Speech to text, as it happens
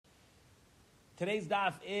Today's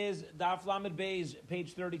daf is Daf Lamed Beis,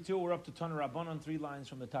 page 32. We're up to Tana Rabbanon, 3 lines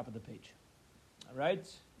from the top of the page. All right,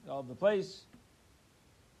 all over the place.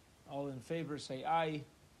 All in favor, say aye.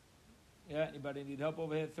 Yeah, anybody need help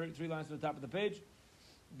over here? 3 lines to the top of the page.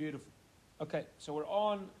 Beautiful. Okay, so we're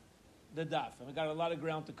on the daf, and we got a lot of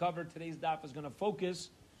ground to cover. Today's daf is going to focus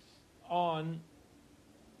on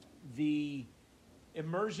the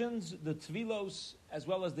immersions, the tvilos, as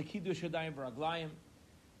well as the kiddush yadayim v'raglayim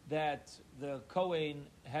that the Kohen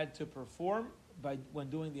had to perform when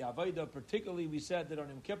doing the Avodah. Particularly, we said that on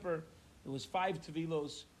Yom Kippur, it was 5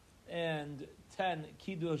 Tevilos and 10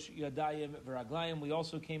 Kiddush Yadayim V'Raglayim. We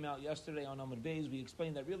also came out yesterday on Amud Beis. We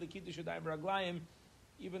explained that really Kiddush Yadayim V'Raglayim,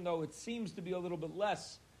 even though it seems to be a little bit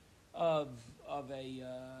less of a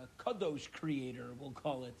Kadosh creator, we'll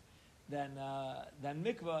call it, than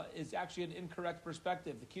Mikvah, is actually an incorrect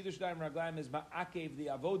perspective. The Kiddush Yadayim V'Raglayim is Ma'akev, the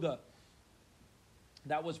Avodah.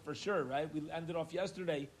 That was for sure, right? We ended off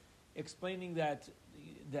yesterday explaining that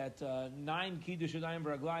 9 Kiddush Yadayim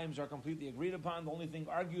V'Raglayim are completely agreed upon. The only thing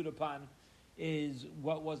argued upon is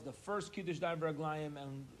what was the first Kiddush Yadayim V'Raglayim,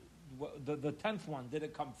 and the 10th one. Did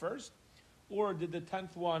it come first, or did the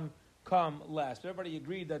 10th one come last? Everybody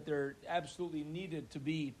agreed that there absolutely needed to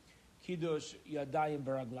be Kiddush Yadayim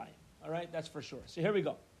V'Raglayim. All right, that's for sure. So here we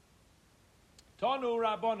go. Tanu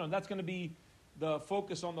Rabbanon. That's going to be the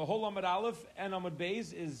focus on the whole Amud Aleph and Amud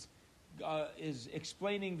Beis is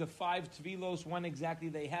explaining the 5 Tvilos, when exactly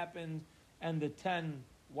they happened, and the 10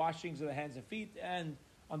 washings of the hands and feet. And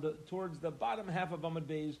towards the bottom half of Amud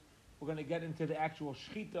Beis, we're going to get into the actual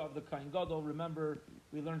Shechita of the Kohen Gadol. Remember,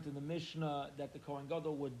 we learned in the Mishnah that the Kohen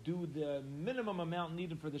Gadol would do the minimum amount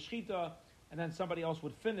needed for the Shechita, and then somebody else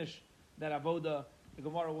would finish that Avodah. The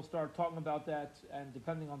Gemara will start talking about that, and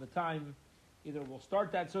depending on the time, either we'll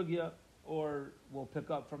start that Sugya, or we'll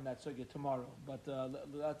pick up from that sugya tomorrow. But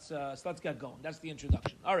let's get going. That's the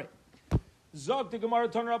introduction. All right. Zog the Gemara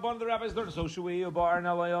turn up on the rabbis learn. So Shui Bar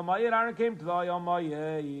Nalayam Mayid. Aaron came to the Yom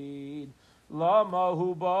Mayid. Lama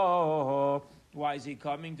Huba. Why is he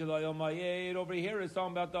coming to the Yom Mayid? Over here it's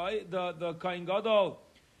talking about the Kohen Gadol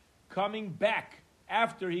coming back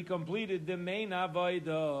after he completed the main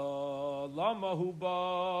Avodah. Lama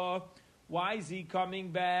Huba. Why is he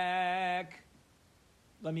coming back?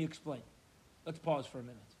 Let me explain. Let's pause for a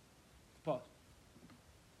minute. Pause.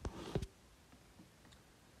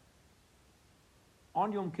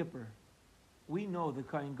 On Yom Kippur, we know the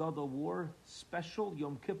Kohen Gadol wore special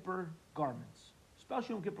Yom Kippur garments,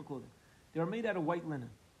 special Yom Kippur clothing. They are made out of white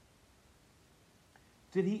linen.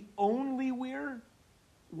 Did he only wear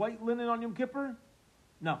white linen on Yom Kippur?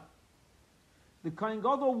 No. The Kohen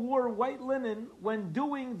Gadol wore white linen when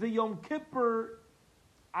doing the Yom Kippur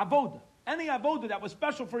Avodah. Any avodah that was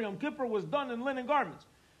special for Yom Kippur was done in linen garments.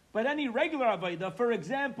 But any regular avodah, for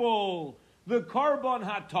example, the Karban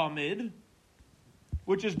HaTamid,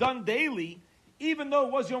 which is done daily, even though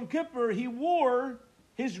it was Yom Kippur, he wore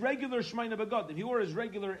his regular Shemaina Begadim. He wore his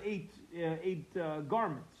regular eight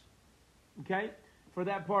garments, okay, for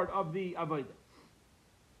that part of the avodah.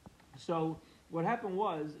 So what happened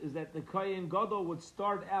is that the Kohen Gadol would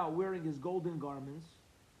start out wearing his golden garments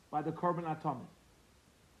by the Karban HaTamid.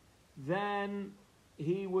 Then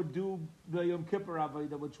he would do the Yom Kippur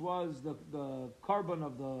Avodah, which was the Karban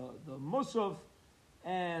of the Musaf,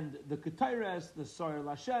 and the Ketores, the Soyer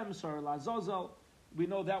Lashem, Soyer Lazazel. We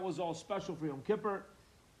know that was all special for Yom Kippur.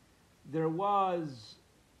 There was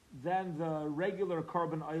then the regular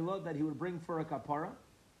Karban Ayla that he would bring for a Kapara,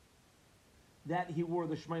 that he wore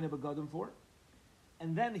the Shemaina Begadim for.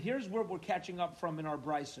 And then here's where we're catching up from in our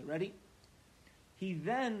Brisa. Ready? He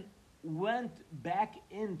then went back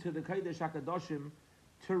into the Kodesh HaKadoshim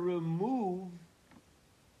to remove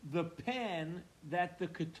the pan that the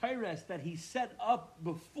Ketores that he set up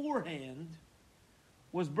beforehand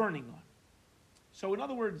was burning on. So in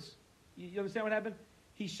other words, you understand what happened?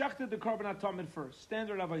 He shachted the Karban HaTamid first,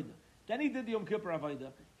 standard Avodah. Then he did the Yom Kippur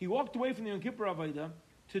Avodah. He walked away from the Yom Kippur Avodah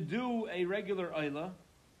to do a regular Ayla,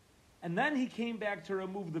 and then he came back to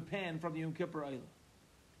remove the pan from the Yom Kippur Ayla.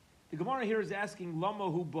 The Gemara here is asking, Lama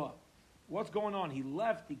Huba. What's going on? He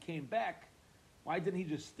left, he came back. Why didn't he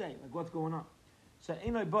just stay? Like, what's going on? So,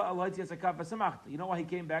 you know why he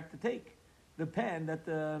came back to take the pan that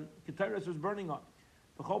the Ketores was burning on.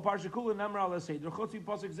 And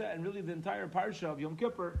really the entire parsha of Yom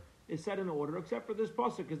Kippur is set in order, except for this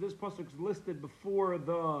pasuk, because this pasuk is listed before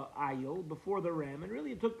the ayil, before the ram, and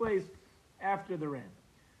really it took place after the ram.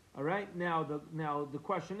 All right? Now the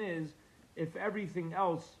question is, if everything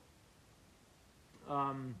else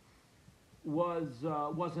was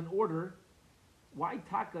in order, why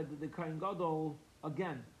Taka did the Kohen Gadol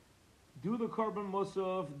again do the Korban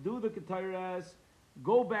Musaf, do the Ketairas,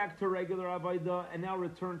 go back to regular Avodah, and now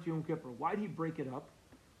return to Yom Kippur. Why did he break it up?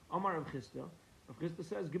 Amar Rav Chisda. Rav Chisda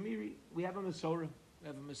says, Gemiri, we have a Mesorah. We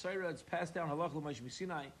have a Mesorah that's passed down halach l'maish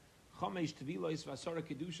misinai, chamesh tevilos v'asara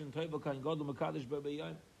kedushin toivel kain gadol mekadosh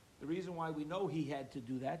b'bayayim. The reason why we know he had to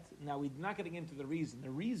do that. Now we're not getting into the reason.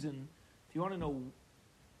 The reason, if you want to know,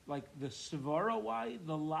 like the svara why,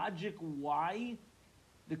 the logic why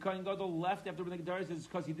the kain gadol left after the Kedaris is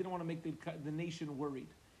because he didn't want to make the nation worried.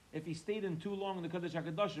 If he stayed in too long in the Kodesh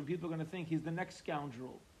HaKadoshim, people are going to think he's the next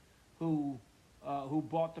scoundrel who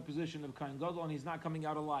bought the position of kain gadol and he's not coming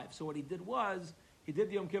out alive. So what he did was, he did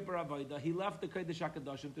the Yom Kippur Avodah. He left the Kodesh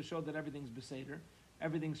HaKadoshim to show that everything's beseder,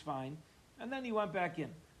 everything's fine, and then he went back in.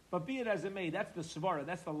 But be it as it may, that's the svara,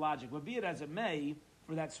 that's the logic. But be it as it may,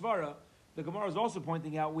 for that svara, the Gemara is also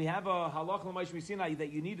pointing out we have a halach l'maish misinai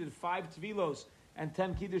that you needed 5 tvilos and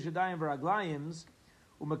 10 kiddush yadayim v'raglayim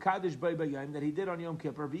u'mekadosh b'bayayim that he did on Yom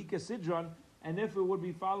Kippur v'ika sidron. And if it would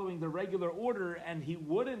be following the regular order, and he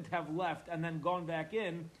wouldn't have left and then gone back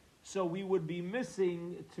in. So we would be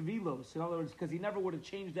missing tevilos. In other words, because he never would have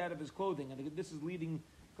changed out of his clothing. And this is going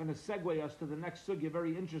to segue us to the next sugya,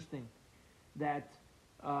 very interesting. That,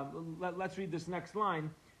 let's read this next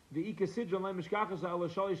line. It's going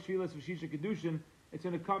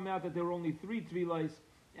to come out that there were only 3 tevilos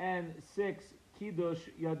and 6 kiddush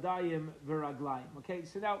yadayim v'raglayim. Okay,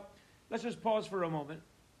 so now, let's just pause for a moment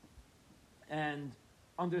and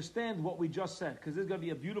understand what we just said, because this is going to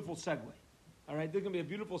be a beautiful segue. All right, there's going to be a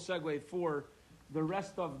beautiful segue for the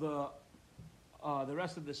rest of the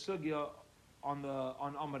sugya on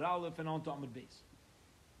Amud Aleph and on to Amud Beis,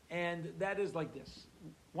 and that is like this.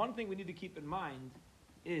 One thing we need to keep in mind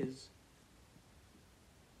is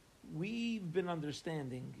we've been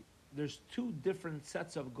understanding there's 2 different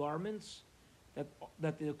sets of garments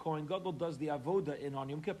that the Kohen Gadol does the avoda in on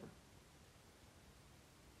Yom Kippur.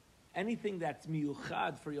 Anything that's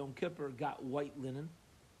miyuchad for Yom Kippur got white linen.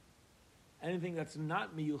 Anything that's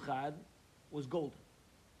not miyuchad was golden.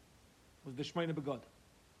 Was the shmeina begod.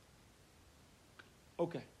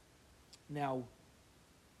 Okay. Now,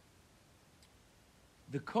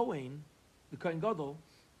 the Kohen Gadol,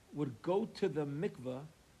 would go to the mikveh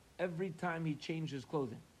every time he changed his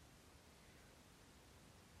clothing.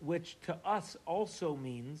 Which to us also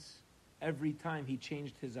means every time he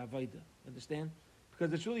changed his avodah. Understand?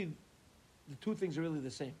 Because it's really, the 2 things are really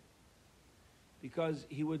the same. Because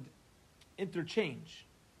he would interchange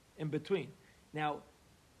in between. Now,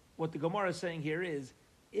 what the Gemara is saying here is,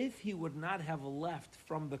 if he would not have left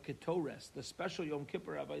from the Ketores, the special Yom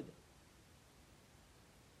Kippur Avodah,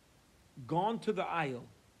 gone to the aisle,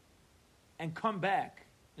 and come back,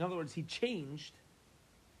 in other words, he changed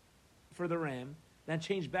for the ram, then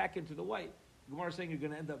changed back into the white. The Gemara is saying you're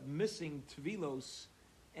going to end up missing Tvilos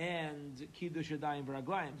and Kiddush Yadayim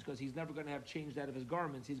V'Raglayim, because he's never going to have changed out of his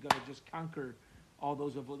garments. He's going to just conquer all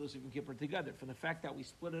those avodos of Yom Kippur together. From the fact that we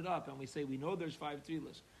split it up and we say we know there's 5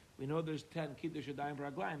 Tvilos, we know there's 10 Kiddush Yadayim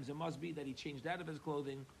V'Raglayim, it must be that he changed out of his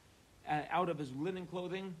clothing, out of his linen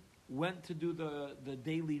clothing, went to do the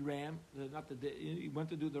daily ram, he went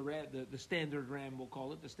to do the standard ram, we'll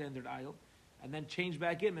call it, the standard aisle, and then change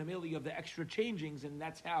back in. Immediately you have the extra changings, and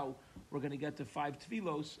that's how we're going to get to 5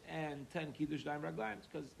 tefillos and 10 kiddush daim raglayim,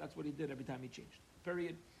 because that's what he did every time he changed.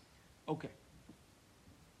 Period. Okay.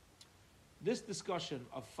 This discussion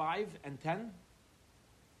of 5 and 10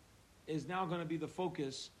 is now going to be the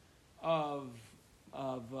focus of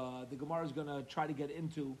the Gemara is going to try to get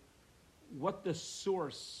into what the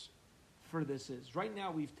source for this is. Right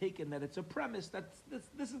now we've taken that it's a premise that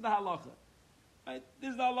this is the halacha. Right?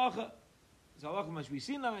 This is the halacha. It's halacha mashvi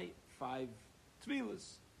Sinai, 5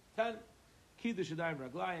 tefillas, 10 kiddush yadayim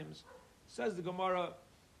raglayim. Says the Gemara,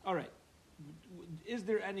 all right, is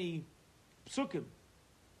there any psukim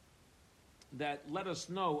that let us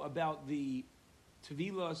know about the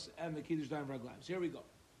tevilas and the kiddush yadayim raglayim? So here we go.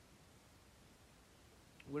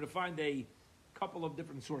 We're going to find a couple of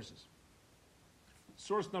different sources.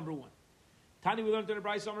 Source number 1. Tani, we learned in the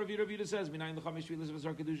Bryce Summer Review says, Minayin the Chamish Tfilas of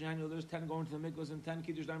Azar Kedushin Hanyo, there's 10 going to the mikvahs and 10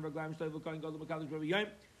 kiddush daim raglayim shtoivel kain gadol mekadosh Rabbi Yom.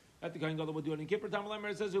 That the kain gadol would do it in Kippur. Tam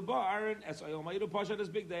it says, Uba Aaron es ayol ma'iru pasha this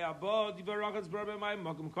big day. Abba divarachas barbe mayim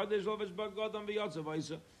makom kadosh lovesh bagadam v'yatzav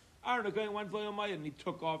v'yisa. Aaron the kain went for Yom and he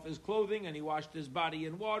took off his clothing and he washed his body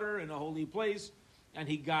in water in a holy place, and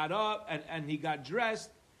he got up and he got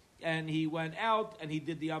dressed and he went out and he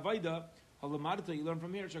did the avodah. Halamarta, you learn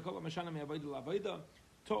from here. Shakol mashana me avodah l'avodah.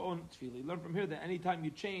 To'on tefillah. Learn from here that anytime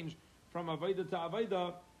you change from Avodah to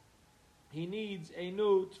Avodah, he needs a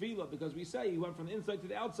new tefillah, because we say he went from the inside to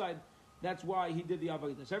the outside. That's why he did the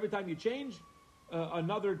Avodah. So every time you change,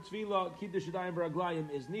 another tefillah, Kiddush Yadayim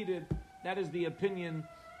V'Raglayim, is needed. That is the opinion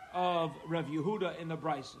of Rav Yehuda in the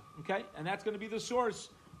Brisa. Okay, and that's going to be the source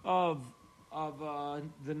of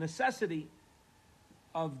the necessity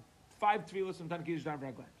of 5 tefillos and 10 kiddush daim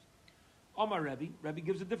v'raglayim. Omar Rebbe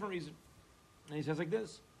gives a different reason, and he says like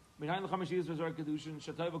this: what's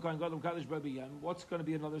going to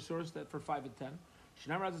be another source that for 5 and 10? It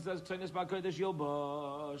says the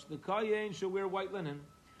kayin should wear white linen,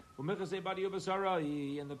 and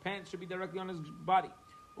the pants should be directly on his body.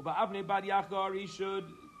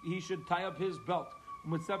 He should tie up his belt,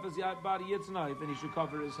 and he should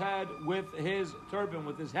cover his head with his turban,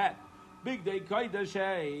 with his hat. Big day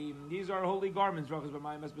kaidashay. These are holy garments.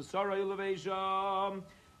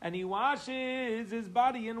 And he washes his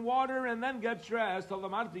body in water and then gets dressed.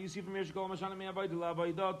 You see from here,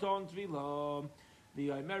 the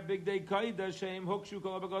Aimer Big Day Kaidashem Hokshu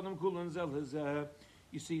Kol Begadim Kulan Zelhazeh.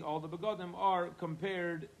 You see, all the begadim are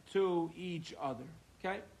compared to each other.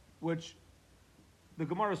 Okay, which the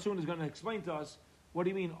Gemara soon is going to explain to us. What do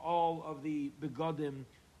you mean all of the begadim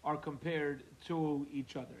are compared to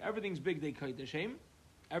each other? Everything's Big Day Kaidashem.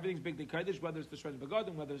 Everything's Big Day Kaidash, whether it's the shred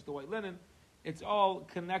begadim, whether it's the white linen. It's all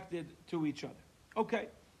connected to each other. Okay,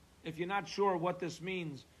 if you're not sure what this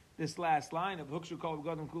means, this last line of Hukshu Kol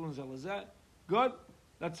Begadim Kulan Zelhazeh, good.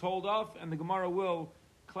 Let's hold off, and the Gemara will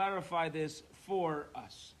clarify this for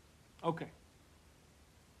us. Okay.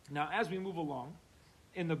 Now, as we move along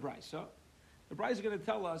in the Brisa is going to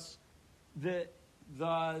tell us the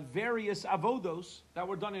various avodos that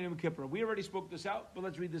were done in Yom Kippur. We already spoke this out, but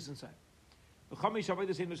let's read this inside.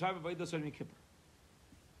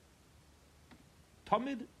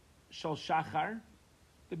 Tamid shal shachar,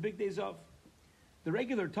 the big days of. The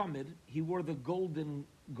regular Tamid, he wore the golden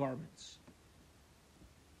garments.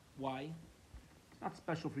 Why? It's not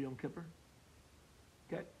special for Yom Kippur.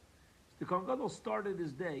 Okay? The Kohen Gadol started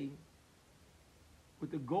his day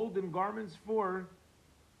with the golden garments for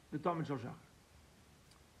the Tamid shal shachar.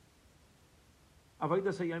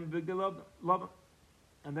 Avodas Hayom big day love.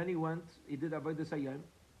 And then he did Avodas Hayom,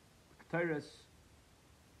 Ketores,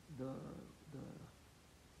 the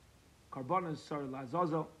Karbanas, sorry,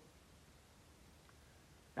 Lazazel.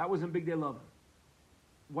 That was in Big Day Love.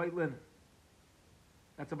 White linen.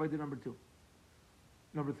 That's Avodah number 2.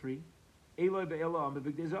 Number 3, Eloi be'Elah on the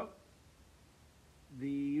Big Days of.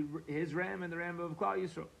 His ram and the ram of Klal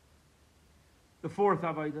Yisrael. The 4th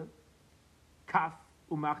Avodah, Kaf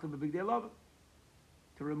Umachta the Big Day Love.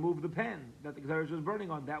 To remove the pan that the Ketores was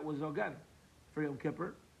burning on. That was again for Yom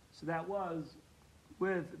Kippur. So that was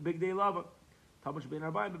with Big Day Love. Talmud Shabbat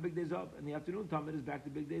Arbaim, but Big Days Up. In the afternoon, Talmud is back to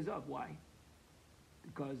Big Days Up. Why?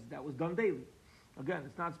 Because that was done daily. Again,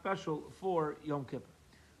 it's not special for Yom Kippur.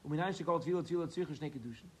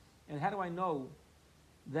 And how do I know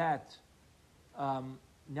that,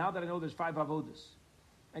 now that I know there's 5 avodas,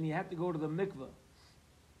 and you have to go to the mikveh,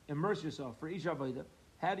 immerse yourself for each avodah,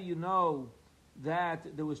 how do you know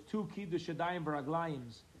that there was 2 kiddush yadayim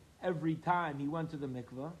v'raglayim every time he went to the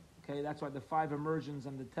mikveh? Okay, that's why the 5 immersions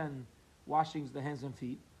and the 10 washings the hands and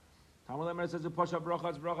feet. Talmud Lemer says, "Pasha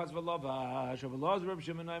brachas v'lavash." Shavuos Reb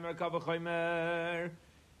Shimon Aimer Kavachaymer.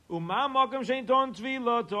 Uma makam shein ton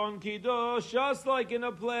tvila ton kiddush. Just like in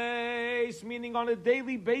a place, meaning on a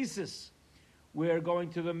daily basis, where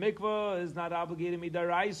going to the mikveh is not obligated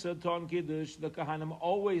midaraisa ton kiddush. The kahanim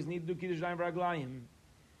always need to do kiddush daim v'raglayim.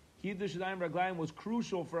 Kiddush daim v'raglayim was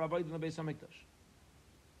crucial for avodah in the Beis Hamikdash.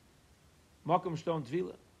 Makam shton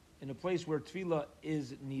tvila, in a place where tvila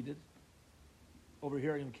is needed. Over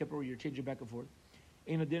here in Kippur, where you're changing back and forth.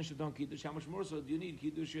 In addition to kiddush, how much more so do you need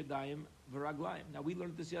kiddush yadayim v'raglayim? Now we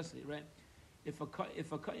learned this yesterday, right? If a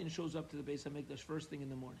kayin shows up to the Beis Hamikdash first thing in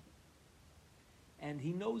the morning, and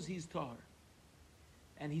he knows he's tahar,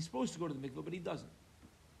 and he's supposed to go to the mikveh, but he doesn't.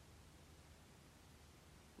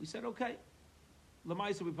 We said, okay,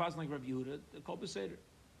 Lamaisa we pass like Rav Yehuda, the kol b'seder.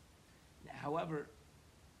 However,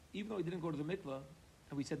 even though he didn't go to the mikveh,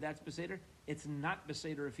 and we said that's beseder, it's not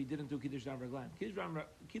beseder if he didn't do kiddush daim v'raglayim.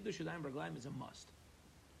 Kiddush daim v'raglayim is a must.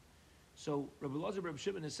 So Rabbi Elazar Reb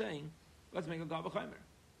Shimon is saying, let's make a gavachaymer.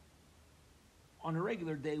 On a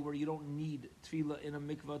regular day where you don't need tefillah in a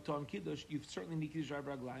mikvah ton kiddush, you certainly need kiddush daim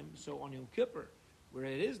v'raglayim. So on Yom Kippur, where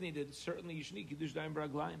it is needed, certainly you should need kiddush daim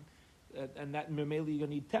v'raglayim, and that mainly you're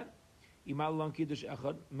gonna need 10. Imal kiddush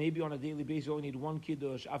echad. Maybe on a daily basis you only need 1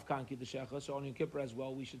 kiddush afkan kiddush echad. So on Yom Kippur as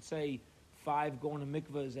well, we should say 5 going to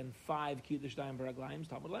mikvahs and 5 kiddush daim v'raglayim.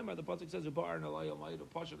 Talmud Lemar, the pasuk says, "Ubar and alayim ma'id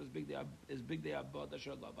pashat is big day abba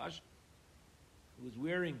dashad lavash." He was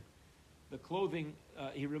wearing the clothing.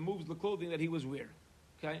 He removes the clothing that he was wearing.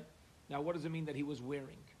 Okay. Now, what does it mean that he was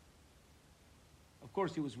wearing? Of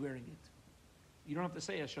course, he was wearing it. You don't have to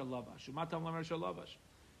say asher lavash. Umatam lemar asher lavash.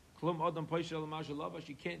 Klum Adam Paisha Lamasha Lavash,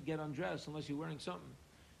 you can't get undressed unless you're wearing something.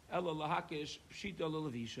 Ella Lahakish, Pshita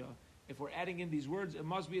Lelavisha. If we're adding in these words, it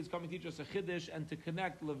must be it's coming to teach us a Chiddush and to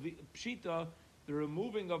connect Pshita, the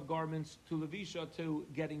removing of garments, to Levisha, to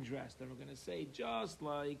getting dressed. And we're going to say, just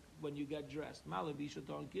like when you get dressed, Ma Levisha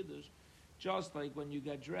Ton Kiddush, just like when you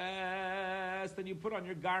get dressed and you put on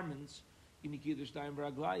your garments, you need Kiddush Daim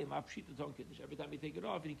V'Raglayim, Pshita Ton Kiddush. Every time you take it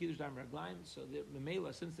off, you need Kiddush Daim V'Raglayim. So the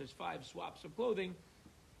Memela, since there's 5 swaps of clothing,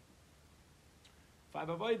 5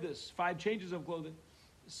 avoidus, 5 changes of clothing.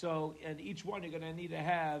 So, and each one you're going to need to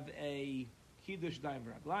have a Kiddush Daim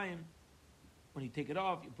V'Raglayim. When you take it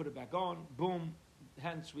off, you put it back on, boom.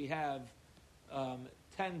 Hence, we have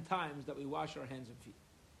 10 times that we wash our hands and feet.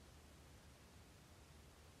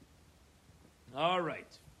 All right.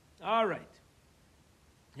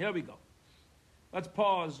 Here we go. Let's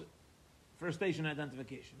pause for station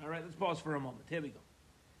identification. All right, let's pause for a moment. Here we go.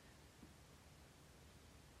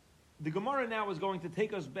 The Gemara now is going to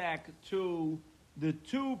take us back to the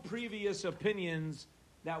 2 previous opinions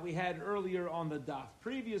that we had earlier on the daf.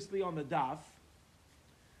 Previously on the daf,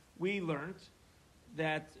 we learned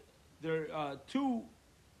that there are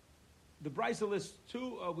the Brisa lists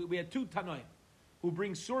we had 2 Tanoim who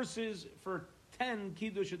bring sources for 10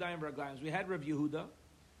 Kiddush Yadayim V'Raglayim. We had Rav Yehuda,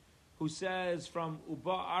 who says from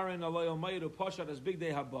Uba Aaron Aloy Omayru Poshat as Big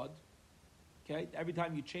Day Habad. Okay, every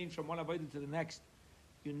time you change from one avodah to the next,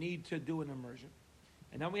 you need to do an immersion.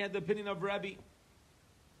 And then we had the opinion of Rabbi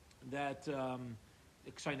that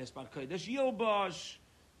Ksainis Bar Kodesh Yilbash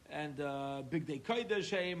and Big Day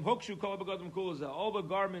Kodesh Heim Hokshu Kol Begadim Kulza. All the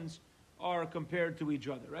garments are compared to each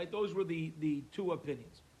other, right? Those were the 2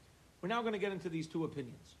 opinions. We're now going to get into these 2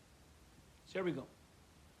 opinions. So here we go.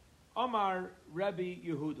 Amar Rabbi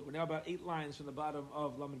Yehuda. We're now about 8 lines from the bottom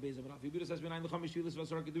of Lamed Beis Amarav. Yehuda says, "V'nayin l'chamish tfilas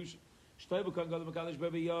v'asar kedusha. Shtay b'kan gadol b'kadosh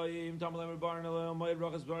b'be yoyim tam l'em barn l'em moed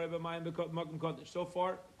brachas b'arei b'mayim b'makom kodesh." So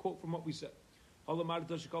far, quote from what we said.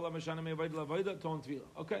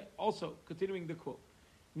 Okay. Also, continuing the quote.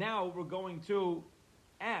 Now we're going to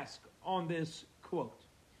ask on this quote.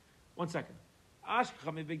 1 second.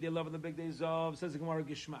 Ashkachami big day love and the big days of says the Gemara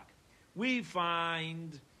Gishmak. We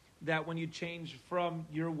find that when you change from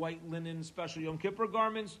your white linen special Yom Kippur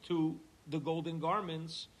garments to the golden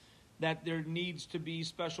garments, that there needs to be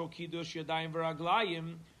special Kiddush Yadayim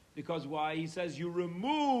V'Raglayim, because why? He says you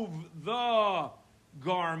remove the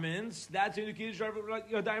garments, that's in the Kiddush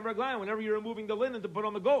Yadayim V'Raglayim, whenever you're removing the linen to put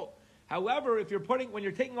on the gold. However, if when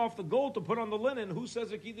you're taking off the gold to put on the linen, who says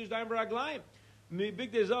the Kiddush Yadayim V'Raglayim?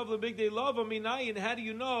 Big day zav, the big day love, minayin. How do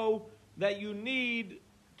you know that you need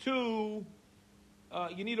to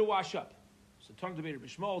wash up? So tongue debater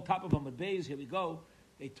Bishmol, top of Amud Beis, here we go.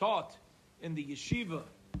 They taught in the yeshiva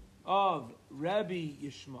of Rabbi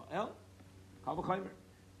Yishmael.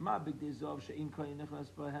 Ma big day zav she'in koyin nechnas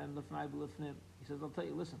b'hem lefnai b'lefnim. He says, I'll tell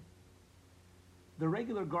you, listen. The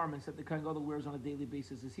regular garments that the Kohen Gadol wears on a daily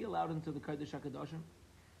basis, is he allowed into the Kodesh HaKadoshim?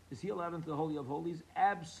 Is he allowed into the Holy of Holies?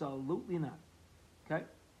 Absolutely not. Okay?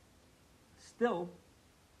 Still,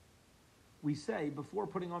 we say, before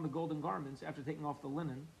putting on the golden garments, after taking off the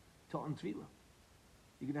linen, to Antvila,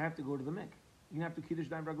 you're going to have to go to the mikveh. You're going to have to Kiddush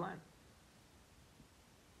Daim V'Raglayim.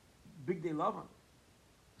 Big day lavan.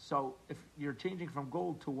 So, if you're changing from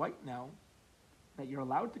gold to white now, that you're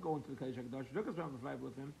allowed to go into the Kodesh HaKadosh,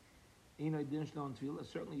 with him,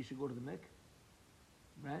 certainly you should go to the mikveh.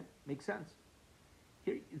 Right? Makes sense.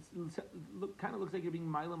 Here, it kind of looks like you're being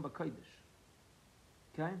Milam B'Kodesh.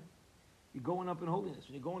 Okay? You're going up in holiness.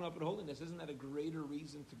 When you're going up in holiness, isn't that a greater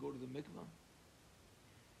reason to go to the mikvah?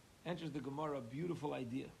 Enters the Gemara, a beautiful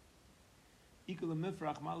idea. You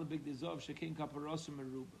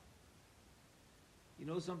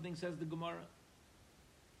know something, says the Gemara?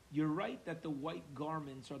 You're right that the white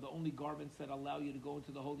garments are the only garments that allow you to go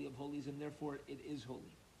into the Holy of Holies, and therefore it is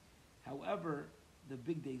holy. However, the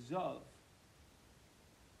Big Day Zav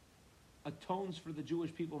atones for the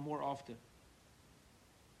Jewish people more often,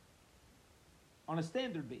 on a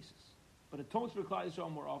standard basis, but atones for Klal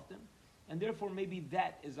Yisrael more often, and therefore maybe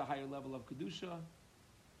that is a higher level of Kedusha.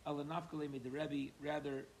 Alanafkale made the Rebbe.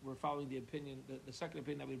 Rather, we're following the opinion, the second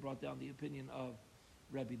opinion that we brought down, the opinion of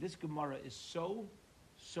Rebbe. This Gemara is so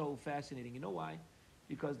fascinating. You know why?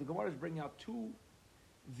 Because the Gemara is bringing out 2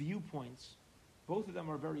 viewpoints. Both of them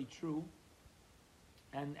are very true.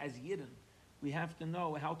 And as Yidden, we have to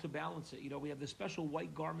know how to balance it. You know, we have the special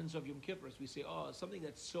white garments of Yom Kippur. We say, something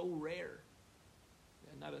that's so rare.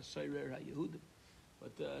 Not a so rare Yehudim,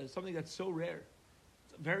 but something that's so rare.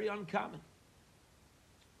 It's very uncommon.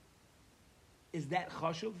 Is that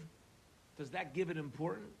chashuv? Does that give it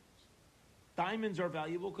importance? Diamonds are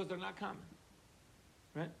valuable because they're not common.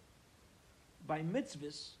 Right? By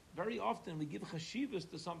mitzvahs, very often we give chashivas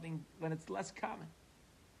to something when it's less common.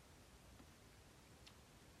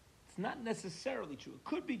 It's not necessarily true. It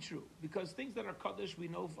could be true, because things that are kaddish we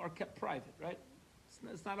know are kept private, right?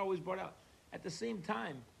 It's not always brought out. At the same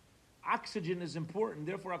time, oxygen is important,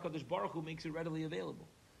 therefore HaKadosh Baruch Hu makes it readily available.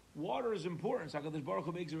 Water is important, so HaKadosh Baruch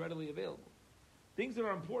Hu makes it readily available. Things that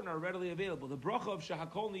are important are readily available. The bracha of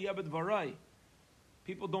Shehakol Niyeh B'Dvarai,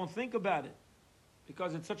 people don't think about it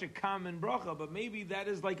because it's such a common bracha, but maybe that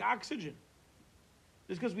is like oxygen.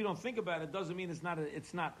 Just because we don't think about it doesn't mean it's not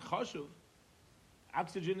chashuv.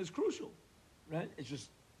 Oxygen is crucial, right? It's just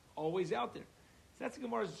always out there. So that's the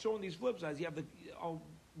Gemara is showing these flip sides. You have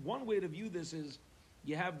one way to view this is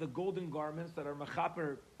you have the golden garments that are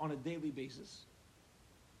mechaper on a daily basis.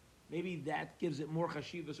 Maybe that gives it more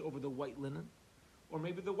chashivas over the white linen, or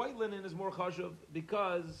maybe the white linen is more chashuv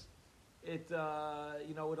because it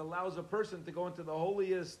allows a person to go into the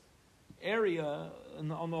holiest area on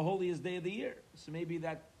the holiest day of the year. So maybe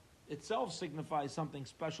that itself signifies something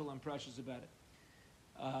special and precious about it.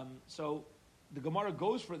 So the Gemara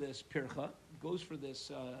goes for this pircha, goes for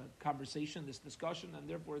this conversation, this discussion, and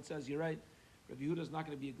therefore it says, you're right, Rabbi Yehuda is not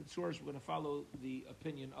going to be a good source. We're going to follow the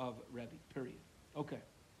opinion of Rebbe, period. Okay.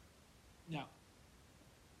 Now,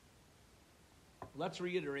 let's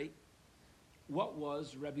reiterate what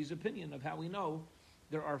was Rebbe's opinion of how we know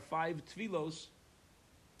there are 5 tvilos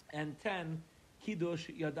and 10 kiddush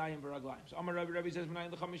yadayim v'raglayim. So Amar Rebbe says,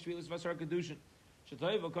 "V'nayin l'chamish tvilos v'asar kedushin."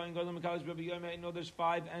 Shetayv v'koyin gadol mekadosh Rebbe Yomer. No, there's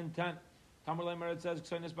 5 and 10. Tamar Leimer, it says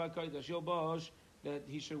Ksaynis ba'kodesh Yilbosh, that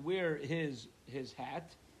he should wear his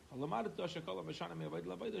hat. Okay,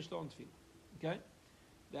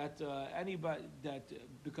 that anybody that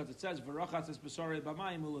because it says v'rachatz es b'sarei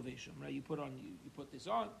b'mayim ulaveshim, right? You put this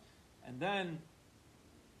on, and then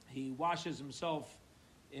he washes himself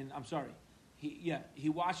in. He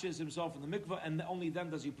washes himself in the mikveh, and only then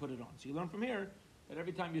does he put it on. So you learn from here that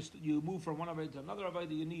every time you move from one avodah to another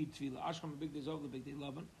avodah, you need tefillah. Ashkam big days over the big day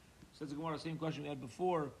lovin. Says the Gemara, same question we had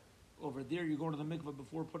before. Over there, you go to the mikveh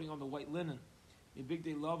before putting on the white linen. The big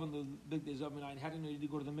day love and the big days of How do you know you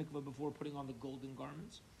go to the mikveh before putting on the golden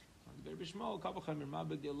garments? The very bishmal couple chamer ma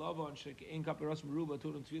big day love on shek ein kaperos meruba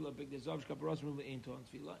turun tefillah big day zav kaperos meruba ein turun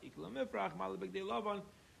tefillah ikla mifrach ma big day love on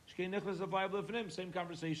shkei nechlas avayav lefnim. Same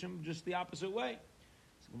conversation, just the opposite way.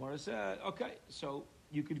 So Gemara said, okay, so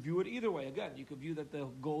you could view it either way. Again, you could view that the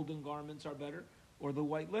golden garments are better or the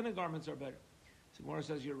white linen garments are better. So Gemara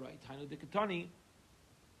says you're right. Hainu dekatani.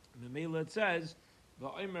 Memela it says,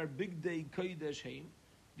 "Va'omer big day kodesh heim."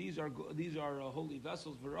 These are holy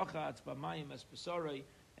vessels. V'rachatz b'mayim es b'sarei,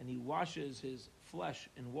 and he washes his flesh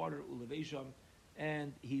in water ulevesham,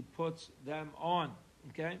 and he puts them on.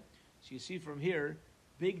 Okay, so you see from here,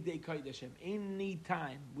 big day kodesh heim. Any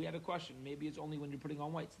time we had a question, maybe it's only when you're putting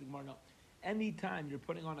on white. So the Gemara no. Any time you're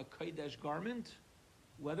putting on a kodesh garment,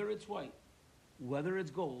 whether it's white, whether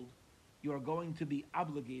it's gold, you are going to be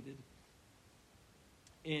obligated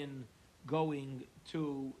in going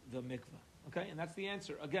to the mikveh. Okay, and that's the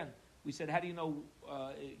answer. Again, we said, how do you know?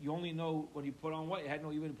 You only know when you put on white. How do you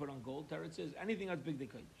know you even put on gold? Teretz says anything that's big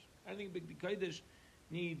kodesh. Anything big kodesh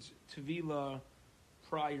needs tevila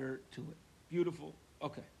prior to it. Beautiful.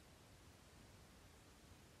 Okay.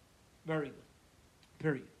 Very good.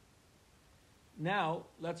 Period. Now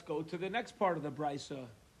let's go to the next part of the brisa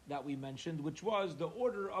that we mentioned, which was the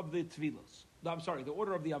order of the tvilos. The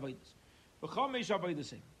order of the avodas.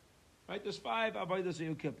 Right, there's 5 avodas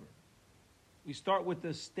Yom Kippur. We start with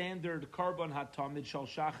the standard karban hatamid shal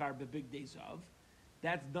shachar bebig days of.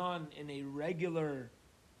 That's done in a regular.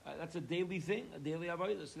 That's a daily thing, a daily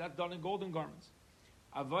avodah. So that's done in golden garments.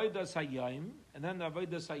 Avodas hayayim, and then the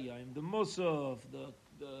avodas hayayim, the musaf,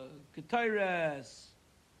 the ketayres,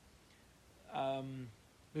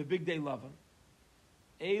 the big day lavan.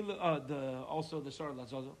 Also the Sar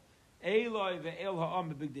Lazazel. Eloi ve'el ha'am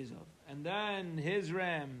bebig days of. And then his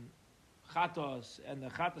ram, chatos, and the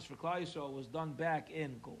chatos for Klal Yisrael was done back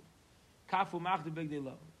in gold. Kafu mach the big day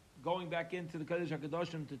lavan. Going back into the Kodesh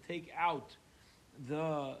HaKadoshim to take out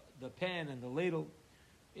the pan and the ladle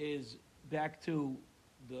is back to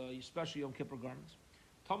the special Yom Kippur garments.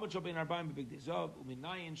 Talmud Shabbein Arbaim bebig days of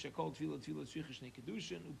uminayin shekol tefillah shvicha shnei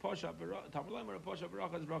kedushin uposha Talmud Leimer uposha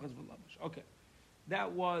berachas v'labash. Okay,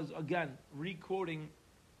 that was again re-quoting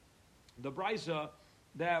the brisa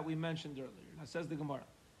that we mentioned earlier. Now says the Gemara,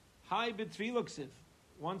 Hi b'tfiluksiv.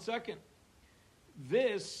 1 second.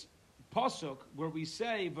 This pasuk where we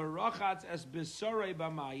say v'rachatz es b'sarei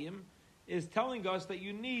b'mayim is telling us that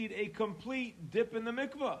you need a complete dip in the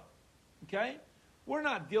mikvah. Okay, we're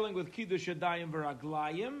not dealing with kiddush yadayim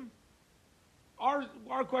v'raglayim.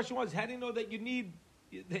 Our question was, how do you know that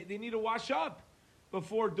they need to wash up?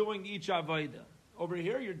 before doing each avodah. Over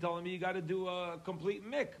here, you're telling me you got to do a complete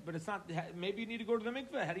mik, but it's not. Maybe you need to go to the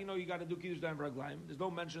mikveh. How do you know you got to do kiddush dayim v'raglayim? There's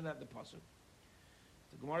no mention of that in the pasuk.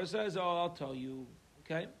 The Gemara says, "Oh, I'll tell you."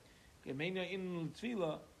 Okay, in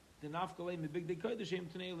tefillah, the nafkalei mebig day kiddush im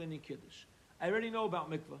tnei leni kiddush. I already know about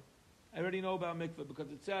mikveh.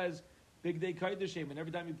 Because it says big day kiddush, and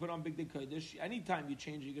every time you put on big day kiddush, anytime you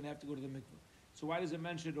change it, you're going to have to go to the mikveh. So why does it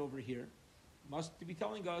mention it over here? Must be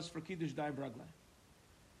telling us for kiddush dayim v'raglayim.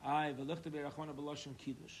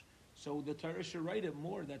 So the Torah should write it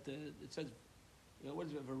more that it says, what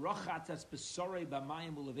is it? It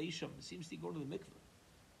seems to go to the mikveh.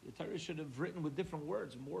 The Torah should have written with different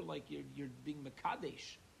words, more like you're being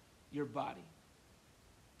mekadesh your body.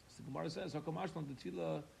 So the Gemara says, the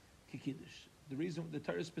reason the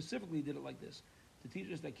Torah specifically did it like this to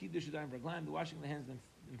teach us that kiddush dayim v'raglayim, the washing the hands and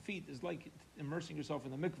feet, is like immersing yourself in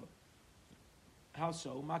the mikveh. How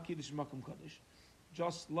so? Ma kiddush makom kadosh.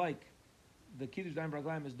 Just like the kiddush dayim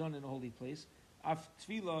v'raglayim is done in a holy place, af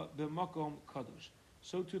tefillah b'makom kadosh.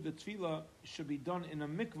 So too the tefillah should be done in a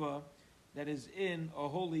mikveh that is in a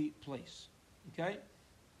holy place. Okay?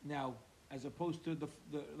 Now, as opposed to the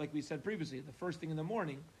like we said previously, the first thing in the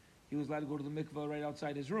morning, he was allowed to go to the mikveh right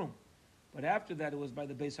outside his room. But after that, it was by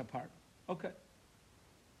the Beis HaPar. Okay.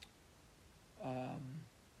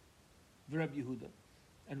 V'Reb Yehuda.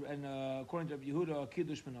 And according to Reb Yehuda,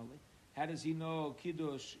 kiddush menali. How does he know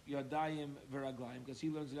kiddush yadayim v'raglayim? Because he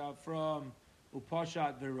learns it out from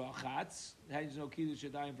upashat v'rachatz. How does he know kiddush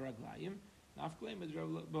yadayim v'raglayim? Nafkleim is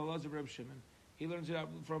Reb Shimon. He learns it out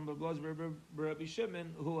from Rabbi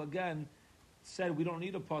Shimon, who again said we don't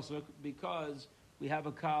need a pasuk because we have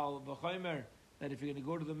a kal v'chaymer that if you're going to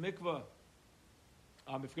go to the mikveh,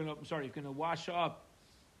 if you're going to wash up.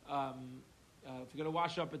 If you're going to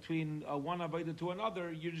wash up between one avodah to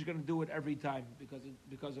another, you're just going to do it every time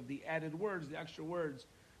because of the added words, the extra words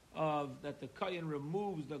of that the kohen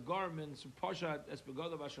removes the garments. Pashat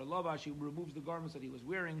espegadav asher lavash. He removes the garments that he was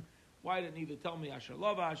wearing. Why didn't he even tell me asher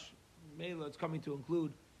lavash? Mela, it's coming to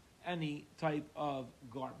include any type of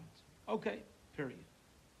garment. Okay, period.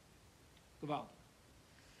 Gewalt.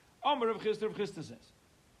 Amar Rav Chisda says,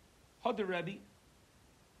 Hader Rebbe,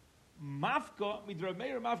 mafka midrab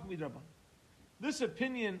meir, mafka midraban. This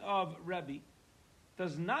opinion of Rebbe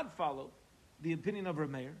does not follow the opinion of Rav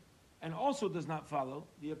Meir, and also does not follow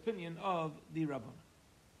the opinion of the Rabbana.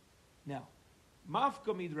 Now,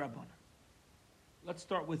 mafka midrabana. Let's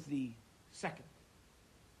start with the second.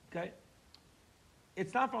 Okay?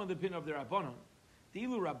 It's not following the opinion of the Rabbanon. The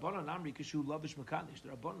ilu Rabbanon amri kishu lavish mekadesh. The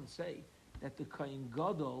Rabbanon say that the Kohen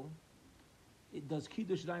Gadol it does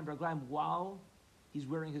kiddush dayim v'raglayim while he's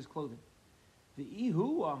wearing his clothing. The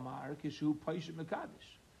ihu amar kishu paishim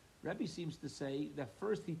mekadesh. Rebbe seems to say that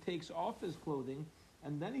first he takes off his clothing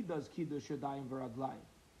and then he does kiddush dayim v'raglayim.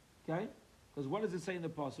 Okay? Because what does it say in the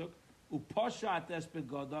pasuk? Upashat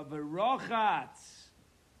espegoda v'rochatz.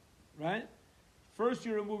 Right? First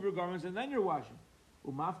you remove your garments and then you're washing.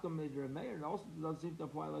 Umafka made Rav Meir, and also doesn't seem to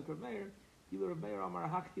apply like Rav Meir. Rav Meir Amar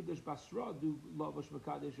Hak Kiddush Basra do Lavash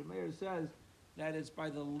Mekadesh. Rav Meir says that it's by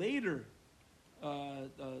the later,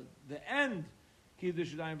 the end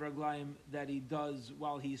Kiddush Dayim V'Raglayim that he does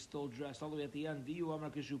while he's still dressed, all the way at the end. V'yu Amar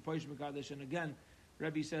Kishu Paish Mekadesh, and again,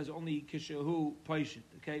 Rebbe says only Kishahu Paishit.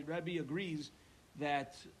 Okay, Rebbe agrees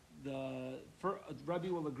that Rebbe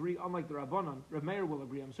will agree, unlike the Rabbanon, Rav Meir will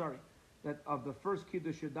agree. That of the first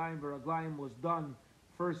Kiddush Yadayim V'Raglayim was done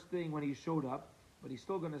first thing when he showed up, but he's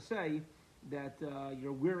still going to say that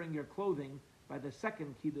you're wearing your clothing by the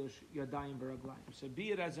second Kiddush Yadayim V'Raglayim. So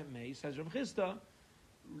be it as it may, says Rav Chisda,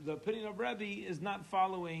 the opinion of Rebbe is not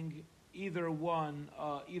following either one,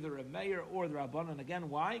 either a Meir or the Rabbanon. Again,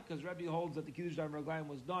 why? Because Rebbe holds that the Kiddush Yadayim V'Raglayim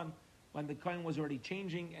was done when the Kohen was already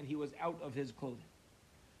changing and he was out of his clothing.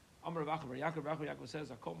 Amar Rav Yaakov says,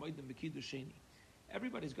 Akol Moedim B'Kiddush Sheni.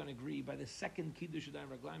 Everybody's going to agree by the second Kiddush Yadayim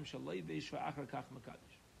V'Raglayim Shalei Veish V'Achar Kach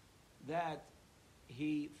Mekadesh that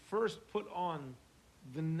he first put on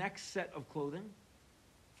the next set of clothing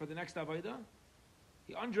for the next Avodah.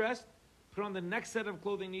 He undressed, put on the next set of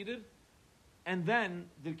clothing needed, and then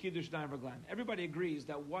did Kiddush Yadayim V'Raglayim. Everybody agrees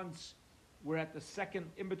that once we're at the second,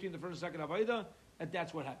 in between the first and second Avodah,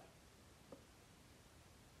 that's what happened.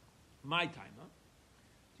 My time, huh?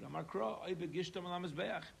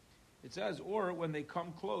 It says, or when they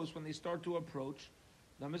come close, when they start to approach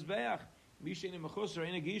the Mizbeach,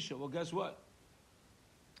 well, guess what?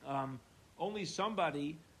 Only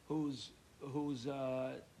somebody who's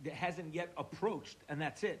that hasn't yet approached, and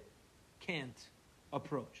that's it, can't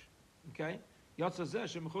approach. Okay?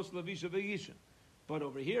 But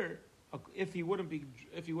over here, if he wouldn't be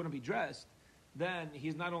dressed, then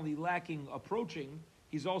he's not only lacking approaching,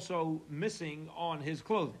 he's also missing on his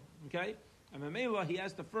clothing. Okay, and Mamela, he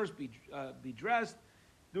has to first be dressed,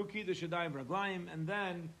 do kiddush yadayim v'raglayim, and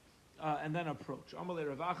then approach. Amalei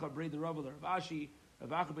Rav Acha Brei the Rav Ashi.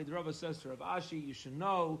 Rav Acha Brei the Rav says to Rav Ashi, you should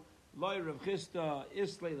know, Loi Rav Chisda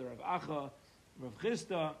Islay the Rav Acha. Rav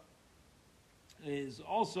Chisda is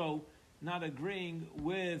also not agreeing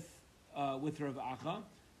with Rav Acha.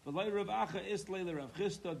 But Loi Rav Acha Islay the Rav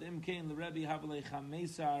Chisda D'imkein the Rebbe Havalei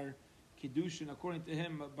Chamesar Kiddushin. According to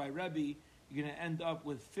him, by Rebbe, you're going to end up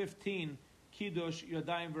with 15 Kiddush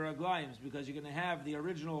Yadayim V'Raglayim, because you're going to have the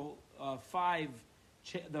original five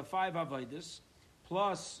Avodas,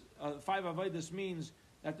 plus 5 Avodas means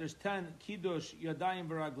that there's 10 Kiddush Yadayim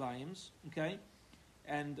V'Raglayim, okay?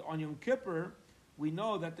 And on Yom Kippur, we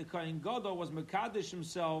know that the Kohen Gadol was Mekadesh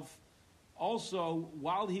himself also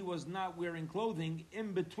while he was not wearing clothing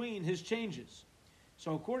in between his changes.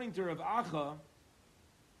 So according to Rav Acha,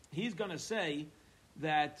 he's going to say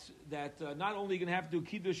that not only are you going to have to do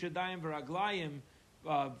Kiddush Yadayim V'Raglayim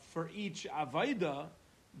for each Avaida,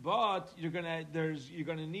 but you're going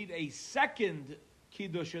to need a second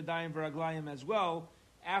Kiddush Yadayim V'Raglayim as well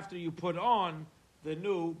after you put on the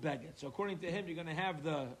new beged. So according to him, you're going to have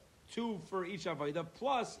the 2 for each Avaida,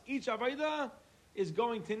 plus each Avaida is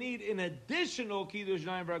going to need an additional Kiddush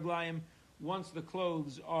Yadayim V'Raglayim once the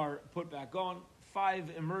clothes are put back on,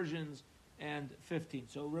 5 immersions and 15.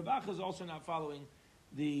 So Rav Acha is also not following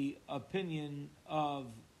the opinion of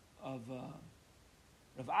Rav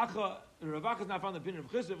Acha. Rav Acha is not following the opinion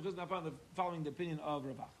of Chisda. Chisda is not following the opinion of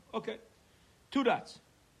Rav Acha. Okay, 2 dots.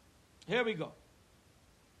 Here we go.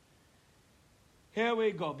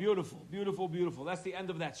 Beautiful, beautiful, beautiful. That's the end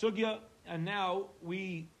of that sugya. And now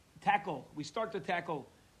we start to tackle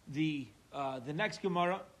the next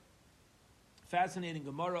Gemara. Fascinating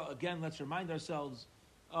Gemara. Again, let's remind ourselves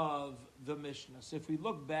of the Mishnah. So if we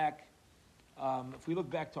look back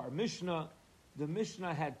to our Mishnah, the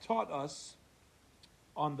Mishnah had taught us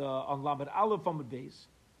on Lamed Aleph Amud Beis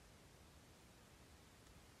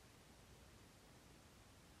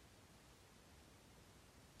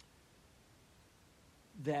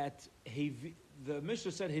that the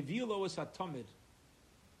Mishnah said Hevielo is hatamid.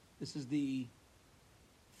 This is the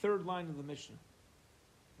 3rd line of the Mishnah.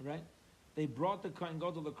 All right, they brought the Kohen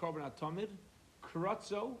Gadol the korban hatamid.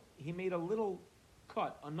 Karatzo, he made a little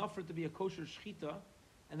cut, enough for it to be a kosher shchita,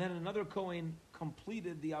 and then another Kohen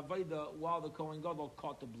completed the Avaida while the Kohen Gadol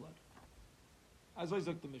caught the blood. As always,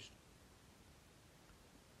 like the Mishnah.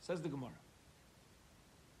 Says the Gemara.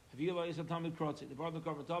 They brought the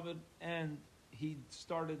korban hatamid, and he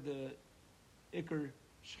started the Iker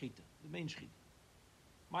shchita, the main shchita.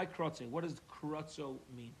 My krotze, what does krotzo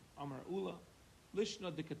mean? Amar Ula,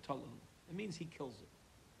 Lishna de Katalahu. It means he kills it.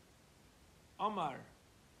 Amar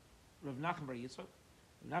Rav Nachman bar Yitzchak.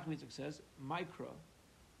 Rav Nachman Yitzchak says, Mikra,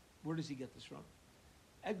 where does he get this from?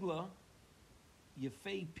 Egla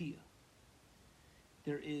Yefei Pia.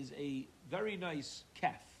 There is a very nice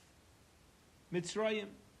calf. Mitzrayim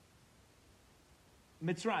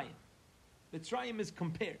is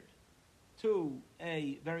compared to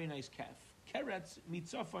a very nice calf. Keretz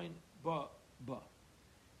mitzafain ba.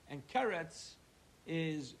 And Keretz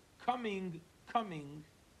is coming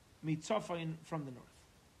mitzafain from the north.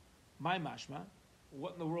 My mashma,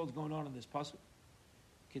 what in the world's going on in this pasuk?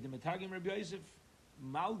 Kedemetagim Rabbi Yosef,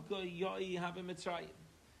 Malka Yoi have Mitzrayim.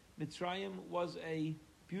 Mitzrayim was a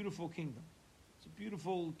beautiful kingdom. It's a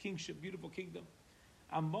beautiful kingship, beautiful kingdom.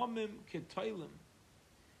 Amamim ketailim.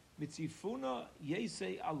 Mitzifuna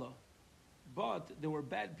yesei Allah. But there were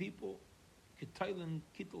bad people, ketailim,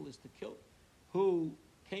 kittel is to kill, who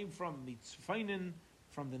came from Mitzfainin,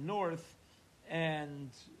 from the north, and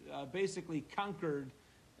basically conquered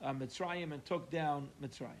Mitzrayim and took down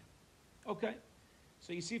Mitzrayim. Okay,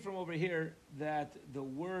 so you see from over here that the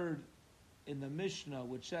word in the Mishnah,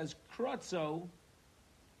 which says krotzo,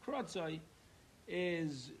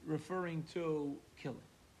 is referring to killing.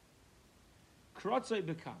 Krotzei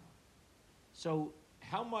bekama. So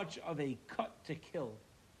how much of a cut to kill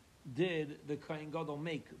did the Kohen Gadol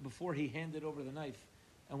make before he handed over the knife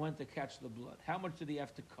and went to catch the blood? How much did he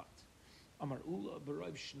have to cut? Amar Ula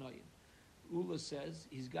b'roiv shnayim. Ula says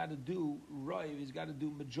he's got to do roiv, he's got to do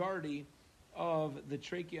majority of the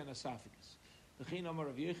trachea and esophagus. V'chein Amar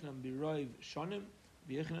Rav Yochanan b'roiv shonim.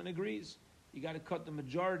 Rav Yochanan agrees. You got to cut the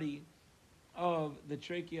majority of the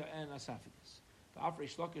trachea and esophagus. V'af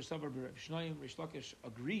Reish Lakish savar b'roiv shnayim. Reish Lakish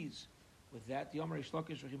agrees with that. The Amar Reish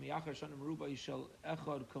Lakish v'chim yachar shonim ruba yishal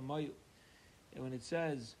echad kamayu. And when it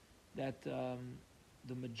says that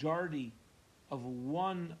the majority of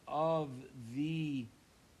one of the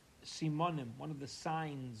simonim, one of the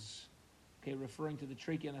signs Okay, referring to the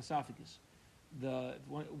trachea and esophagus.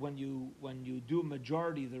 When you do a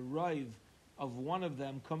majority, the rive of one of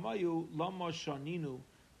them, kamayu lama shaninu.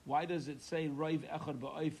 Why does it say rive echad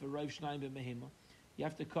ba'ayf rive shnayim b'mehima? You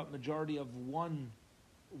have to cut majority of one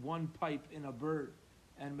pipe in a bird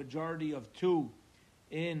and majority of two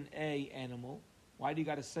in a animal. Why do you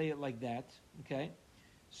got to say it like that? Okay,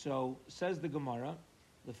 so says the Gemara,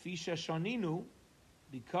 the fisha shaninu,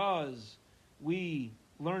 because we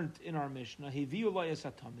learned in our Mishnah, heviu layas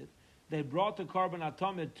atamid. They brought the carbon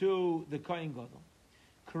atomid to the Kohen Gadol.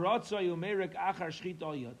 Kratza yumerik achar shchita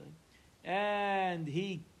al yaday, and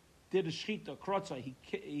he did a shchita. Kratza,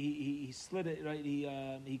 he slit it, right?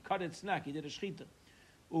 He cut its neck. He did a shchita.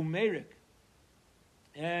 Umerik,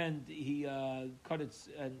 and he cut its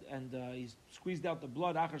and he squeezed out the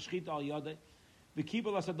blood. Achar shchita al yaday,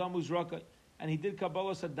 v'kibel asadam uzraka, and he did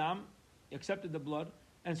kabbalah sadam, accepted the blood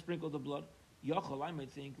and sprinkled the blood. Yachol, I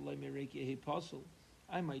might think, leimerik yehi pasul.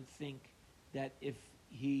 I might think that if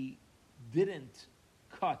he didn't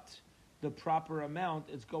cut the proper amount,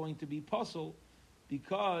 it's going to be puzzle,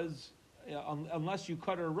 because unless you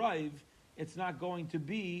cut a rive, it's not going to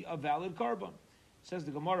be a valid carbon. Says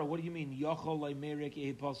the Gemara, what do you mean? Yachol leimerik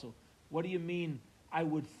yehi puzzle. What do you mean? I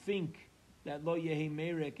would think that lo yehi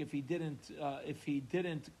merik, if he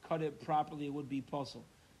didn't cut it properly, it would be puzzle.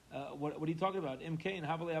 What are you talking about? Imkain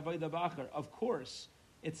havale avayda b'achar. Of course,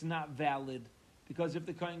 it's not valid. Because if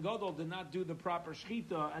the Kohen Gadol did not do the proper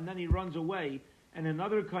shechita, and then he runs away, and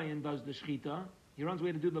another Kohen does the shechita, he runs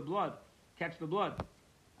away to do the blood, catch the blood.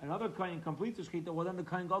 Another Kohen completes the shechita, well then the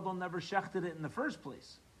Kohen Gadol never shechted it in the first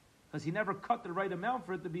place. Because he never cut the right amount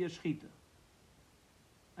for it to be a shechita.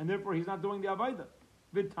 And therefore he's not doing the Avaida.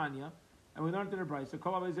 Vidtanya, and we learned in the Brisa,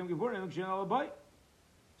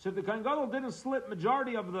 so if the Kohen Gadol didn't slit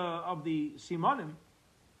majority of the simanim,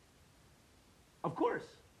 of course,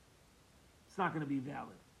 it's not going to be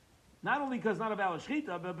valid. Not only because it's not a valid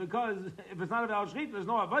shechita, but because if it's not a valid shechita, there's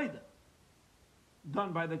no avodah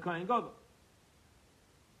done by the Kohen Gadol.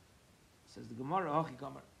 Says the Gemara,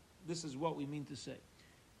 this is what we mean to say.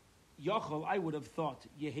 Yachol, I would have thought,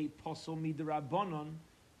 Yehi posel midrabanon,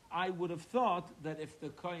 I would have thought that if the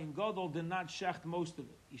Kohen Gadol did not shecht most of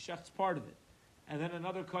it, he shechts part of it, and then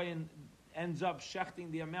another Kohen ends up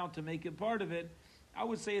shechting the amount to make it part of it, I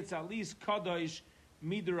would say it's at least kadosh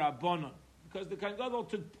midrabanon, because the Kohen Gadol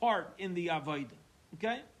took part in the Avodah.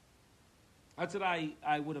 Okay? That's what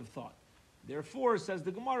I would have thought. Therefore, says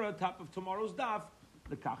the Gemara, top of tomorrow's daf,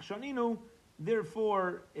 the Kach Shaninu,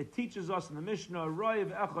 therefore, it teaches us in the Mishnah,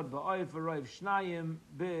 Roiv Echad Ba'ayif Roiv Shnayim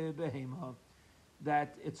Behema,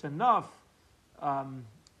 that it's enough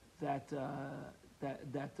that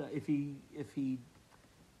if he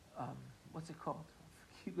what's it called?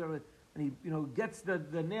 And he gets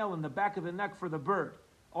the nail in the back of the neck for the bird.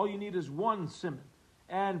 All you need is one siman.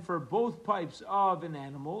 And for both pipes of an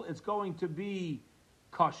animal, it's going to be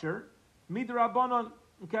kosher. Midrabanan,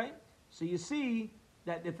 okay? So you see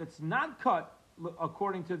that if it's not cut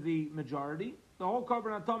according to the majority, the whole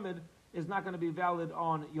carbon atomid is not going to be valid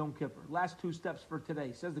on Yom Kippur. Last two steps for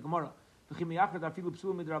today. Says the Gemara. 1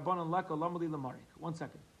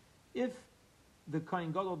 second. If the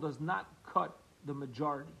Kohen Gadol does not cut the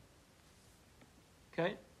majority,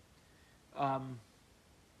 okay?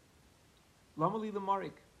 Lamali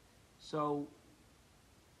Lamarik. So,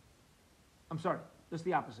 I'm sorry, that's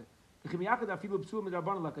the opposite. Now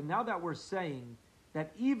that we're saying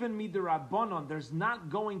that even midrabanan, there's not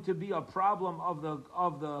going to be a problem of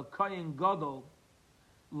the Kohen Gadol,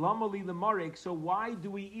 Lamali Lamarik. So why do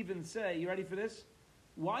we even say? You ready for this?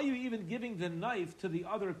 Why are you even giving the knife to the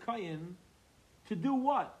other Kohen to do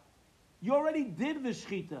what? You already did the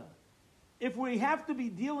shechita. If we have to be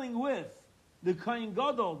dealing with the Kohen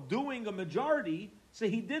Gadol doing a majority, so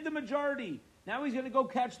he did the majority. Now he's going to go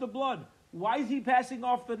catch the blood. Why is he passing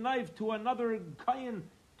off the knife to another Kohen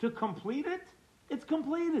to complete it? It's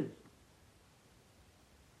completed.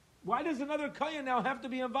 Why does another Kohen now have to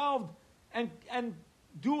be involved and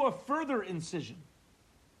do a further incision?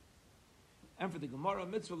 And for the Gemara,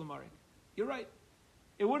 mitzvah l'marik. You're right.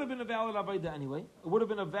 It would have been a valid avodah anyway. It would have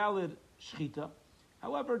been a valid shechita.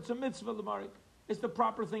 However, it's a mitzvah l'marik. It's the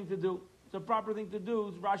proper thing to do. It's the proper thing to do,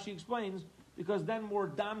 as Rashi explains, because then more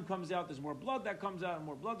dam comes out, there's more blood that comes out, and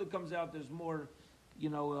more blood that comes out, there's more,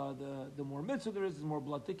 the more mitzvah there is, there's more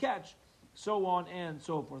blood to catch, so on and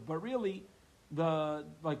so forth. But really,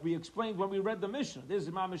 like we explained when we read the Mishnah, this is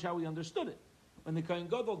mamish how we understood it. When the Kohen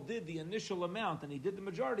Gadol did the initial amount and he did the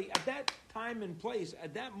majority, at that time and place,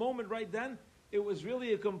 at that moment right then, it was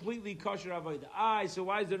really a completely kosher avodah. So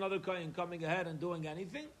why is there another Kohen coming ahead and doing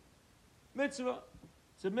anything? Mitzvah.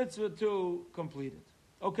 It's a mitzvah to complete it.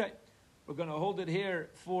 Okay. We're going to hold it here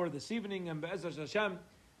for this evening, and Be'ezras Hashem,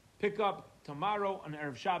 pick up tomorrow on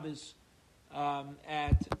Erev Shabbos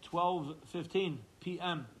at 12:15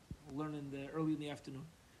 p.m. We'll learn early in the afternoon.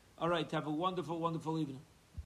 All right, have a wonderful, wonderful evening.